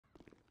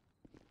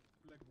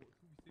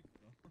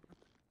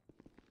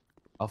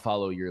I'll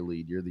follow your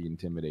lead. You're the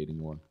intimidating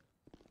one.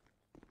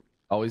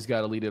 Always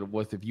got to lead it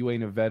with, if you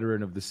ain't a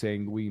veteran of the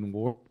Sanguine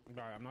War.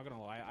 No, I'm not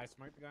gonna lie. I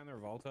smoked the guy in the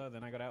Revolter,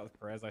 then I got out with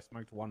Perez. I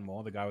smoked one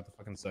more, the guy with the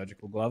fucking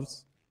surgical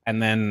gloves,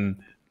 and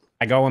then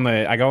I go in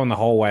the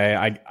hallway.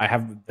 I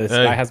have this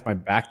guy has my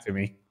back to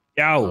me.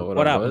 Yo,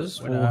 what up?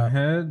 What up?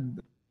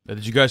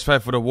 Did you guys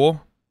fight for the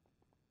war?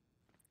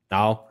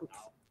 No.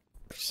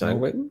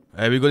 Sanguine?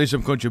 Hey, we gonna need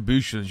some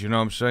contributions. You know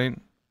what I'm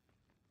saying?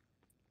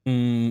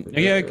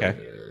 Yeah, okay.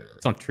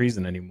 It's not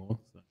treason anymore.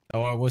 So.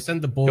 Oh, we'll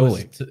send the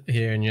boys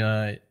here,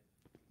 and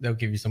they'll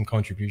give you some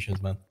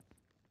contributions, man.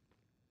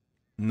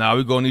 Nah,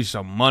 we gonna need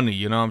some money.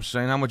 You know what I'm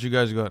saying? How much you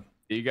guys got?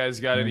 You guys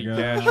got any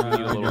cash? We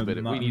need a little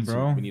bit. We need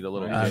a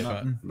little bit.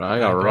 I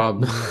got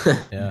robbed.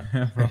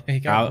 Yeah.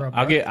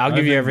 I'll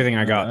give you everything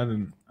I got. I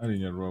didn't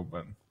get robbed,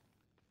 but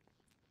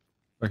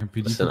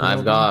Listen,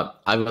 I've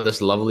got this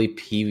lovely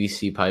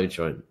PVC pipe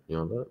joint. You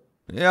know that?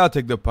 Yeah, I'll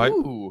take the pipe.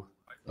 Ooh.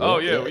 Oh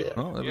yeah,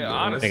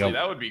 honestly, go.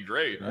 that would be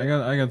great. I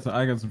got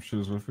some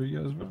shoes for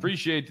you guys. Man.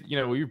 Appreciate,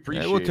 we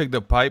appreciate. Yeah, we'll take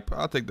the pipe.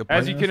 I'll take the pipe.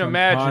 As you can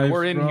imagine,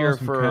 we're in here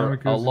for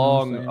a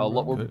long.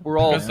 We're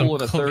all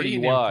pulling a 30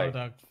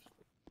 Y.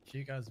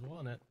 You guys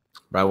want it?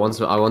 But I once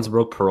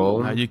broke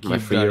parole, my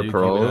 3-year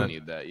parole,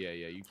 Need that.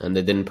 Yeah. and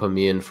they didn't put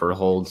me in for a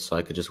hold, so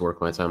I could just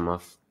work my time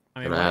off. I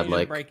mean,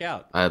 and break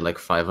out. I had like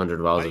 500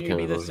 vials of Why don't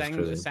you be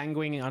chemicals. the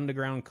sanguine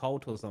underground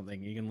cult or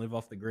something? You can live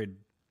off the grid.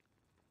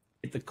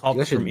 Get the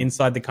cops from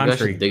inside the country. You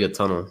guys should dig a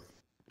tunnel.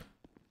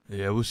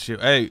 Yeah, we'll see.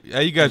 Hey,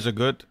 you guys are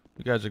good.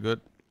 You guys are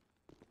good.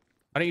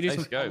 Why don't you do Nice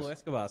some guys. Pablo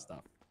Escobar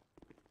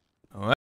stuff?